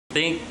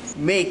Think,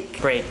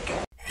 make, break.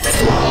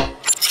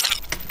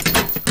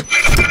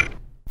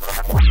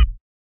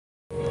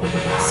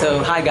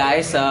 So hi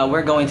guys,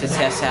 we're going to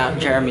test out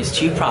Jeremy's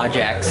two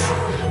projects,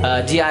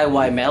 a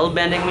DIY metal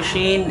bending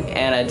machine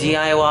and a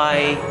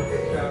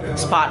DIY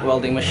spot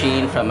welding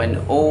machine from an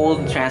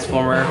old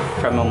transformer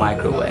from a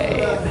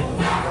microwave.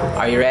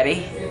 Are you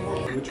ready?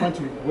 We're trying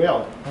to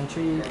weld. 1,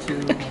 3,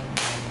 2, 1.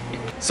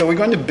 So we're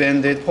going to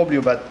bend it probably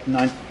about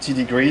 90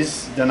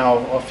 degrees, then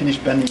I'll finish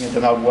bending it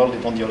and I'll weld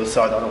it on the other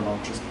side. I don't know,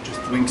 just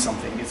doing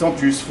something. It's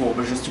not useful,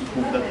 but just to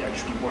prove that it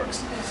actually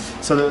works.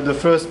 So the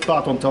first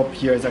part on top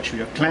here is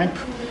actually a clamp.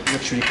 You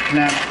actually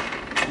clamp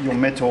your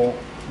metal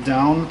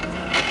down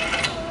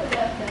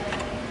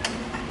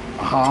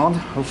hard,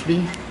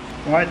 hopefully.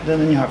 Right,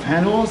 then you have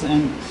handles,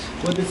 and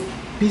well, this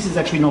piece is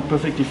actually not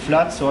perfectly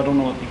flat, so I don't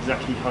know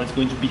exactly how it's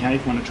going to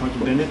behave when I try to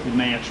bend it. It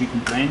may actually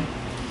complain,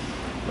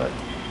 but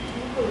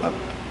up.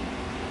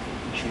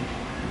 Actually, I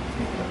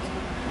think that's a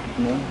bit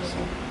more, so I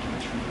can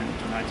actually bend it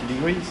to 90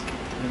 degrees,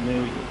 and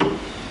there we go.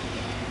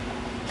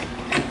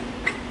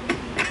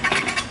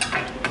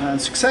 And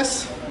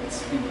success.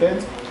 It's been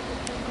bent.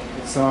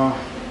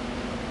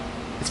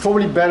 It's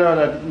probably better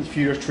that if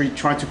you actually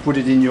try to put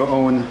it in your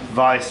own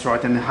vise,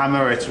 right, and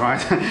hammer it,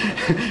 right,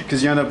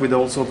 because you end up with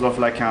all sorts of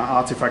like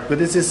artifact. But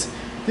this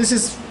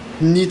is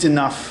neat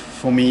enough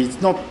for me.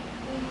 It's not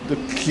the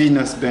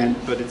cleanest bend,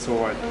 but it's all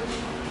right.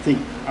 I think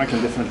I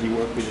can definitely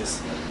work with this.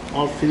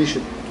 I'll finish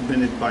it,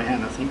 bend it by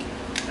hand, I think,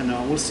 and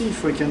we'll see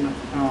if we can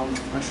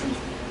actually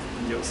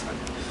on the other side.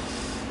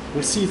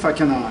 We'll see if we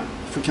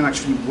can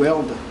actually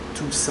weld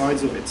two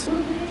sides of it.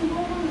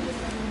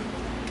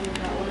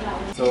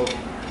 So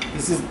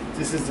this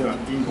is the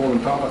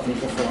important part, I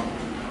think, of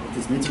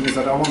this meeting, is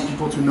that I want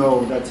people to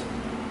know that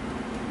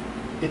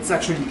it's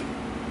actually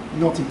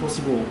not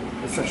impossible.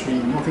 It's actually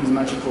nothing's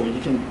magical.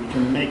 You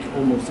can make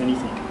almost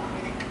anything.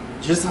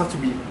 You just have to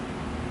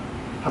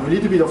have a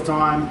little bit of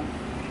time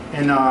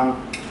and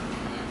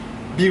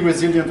be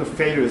resilient to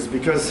failures,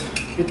 because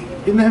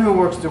it never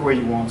works the way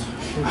you want.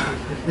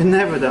 It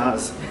never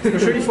does.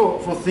 Especially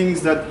for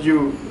things that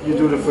you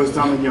do the first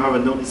time and you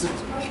haven't noticed it.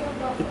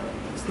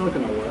 It's not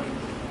gonna work.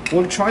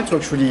 We'll try to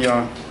actually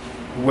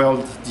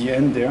weld the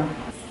end there.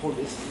 Hold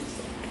this.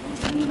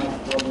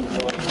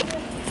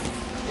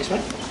 This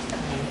one?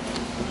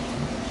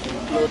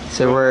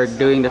 So we're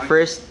doing the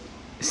first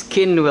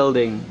skin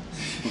welding.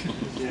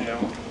 Yeah.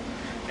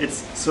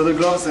 So the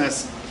gloves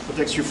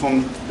protects you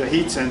from the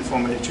heat and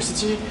from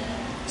electricity,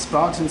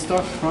 sparks and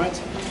stuff, right?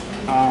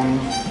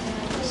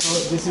 So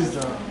this is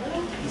the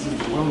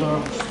welder.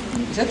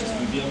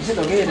 Is it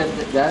okay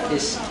that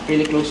is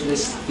really close to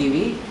this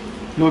TV?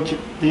 Look,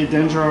 the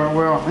danger,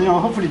 well, you know,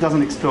 hopefully it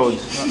doesn't explode.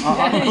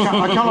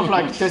 I kind of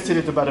like tested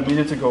it about a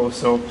minute ago,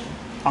 so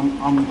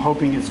I'm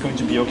hoping it's going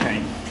to be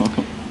okay.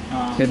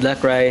 Good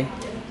luck, Rai.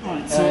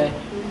 Alright, so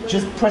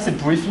just press it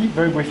briefly,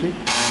 very briefly.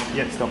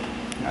 Yeah, stop.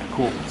 Yeah,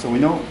 cool. So we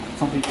know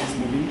something is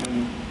moving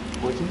and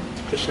working.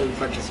 Special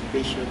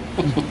participation.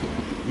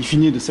 If you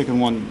need the second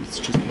one, it's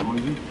just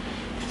behind you.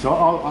 So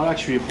I'll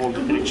actually hold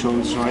the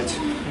electrodes, right?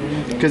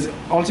 Because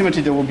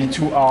ultimately there will be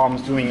two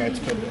arms doing it,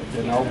 but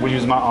you know, we'll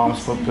use my arms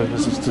for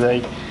purposes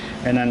today.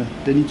 And then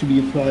they need to be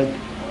applied,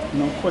 you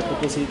know, quite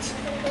opposite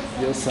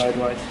the other side,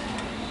 right?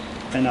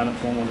 And I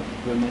don't want to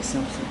burn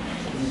myself. So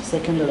in a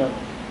second,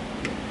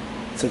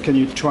 so can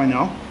you try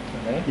now?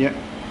 Okay. Yeah.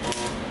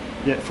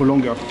 Yeah, for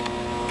longer.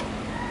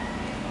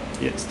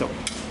 Yeah, stop.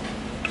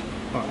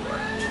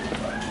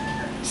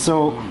 Alright.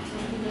 So.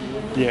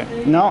 Yeah,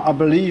 now I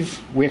believe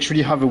we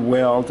actually have a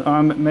weld.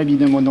 Maybe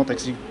they were not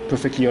actually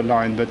perfectly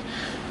aligned, but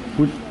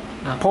we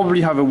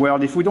probably have a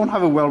weld. If we don't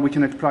have a weld, we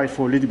can apply it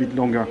for a little bit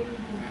longer,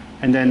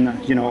 and then,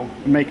 you know,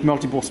 make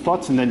multiple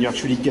spots, and then you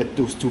actually get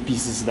those two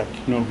pieces that,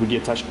 you know, really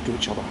attached to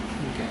each other.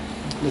 Okay.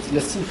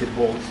 Let's see if it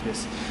works.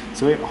 Yes.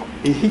 So it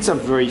heats up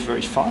very,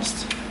 very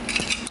fast.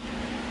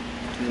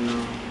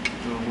 And,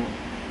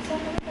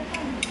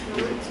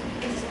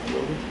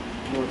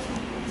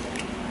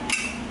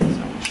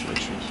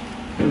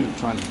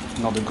 try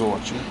another go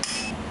actually.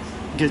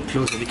 Get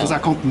closer because I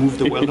can't move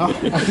the welder.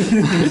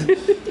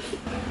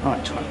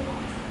 Alright, try.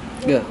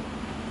 Go.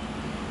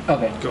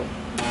 Okay. Go.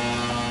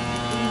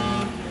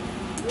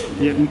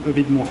 Yeah, a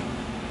bit more.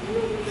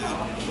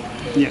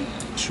 Yeah,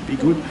 should be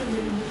good.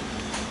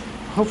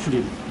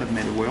 Hopefully that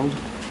made a weld.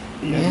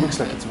 Yeah, it looks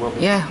like it's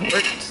welded. Yeah,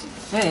 works.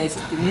 Yeah, it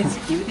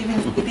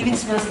even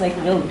smells like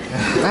milk.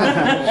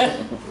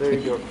 There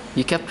you go.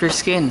 You kept your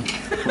skin.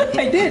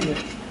 I did.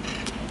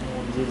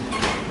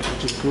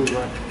 Which is cool,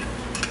 right?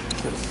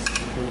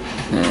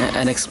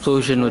 An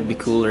explosion would be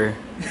cooler.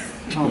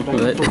 Oh,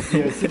 but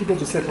yeah, it's difficult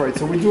to separate.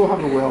 So we do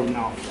have a weld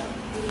now.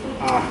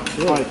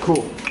 Alright,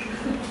 cool.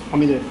 I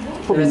mean,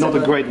 probably not a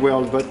great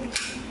weld, but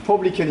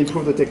probably can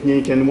improve the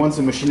technique. And once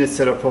the machine is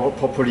set up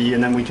properly,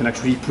 and then we can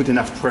actually put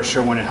enough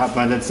pressure when it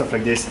happens and stuff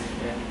like this,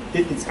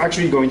 it's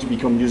actually going to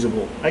become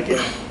usable. Like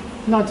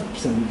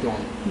 90%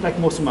 done. Like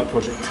most of my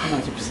projects,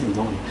 90%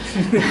 done.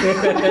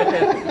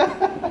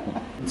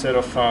 Instead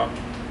of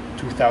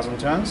 2000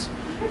 turns,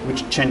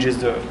 which changes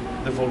the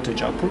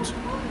voltage output.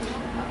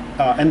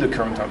 and the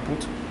current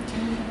output.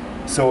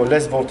 So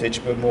less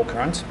voltage but more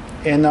current.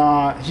 And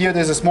here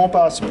there's a small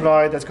power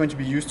supply that's going to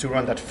be used to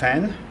run that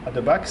fan at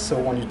the back. So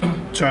when you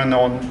turn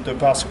on the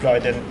power supply,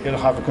 then it'll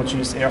have a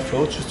continuous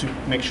airflow just to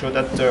make sure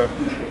that the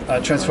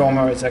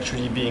transformer is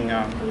actually being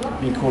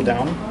cooled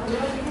down.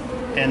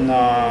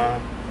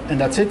 And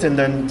that's it. And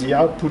then the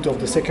output of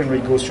the secondary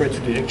goes straight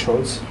to the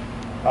electrodes.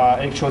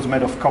 Electrodes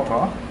made of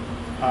copper,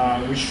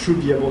 which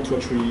should be able to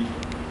actually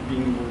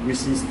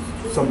resist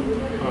some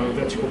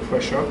vertical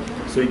pressure.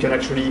 So you can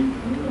actually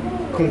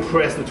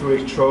compress the two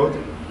electrodes,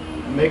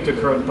 make the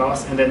current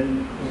pass, and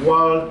then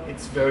while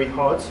it's very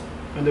hot,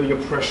 under your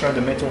pressure,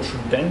 the metal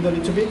should bend a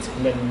little bit,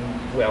 and then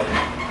weld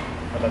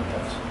at that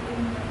point.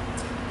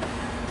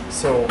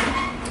 So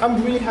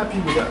I'm really happy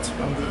with that.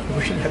 I'm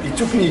really happy. It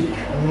took me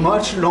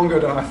much longer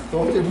than I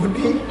thought it would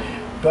be,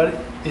 but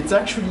it's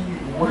actually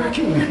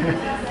working.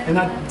 And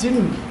I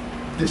didn't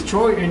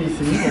destroy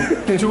anything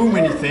or do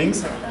many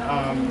things,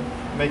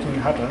 making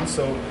it happen.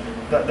 So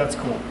that's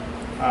cool.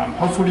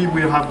 Hopefully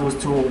we'll have those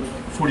tools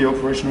fully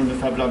operational in the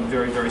Fab Lab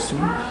very, very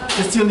soon. I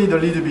still need a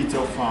little bit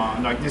of,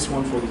 like this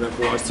one for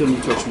example, I still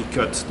need to actually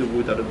cut the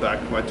wood at the back,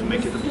 right, to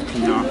make it a bit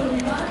cleaner.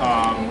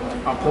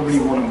 I probably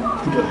want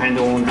to put a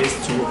handle on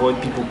this to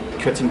avoid people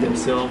cutting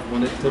themselves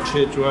when they touch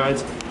it, right?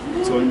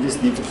 So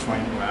this needs a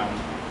frame around.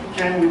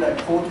 Came with like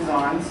 4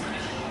 designs,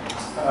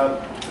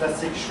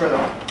 plastic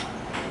shredder,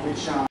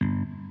 which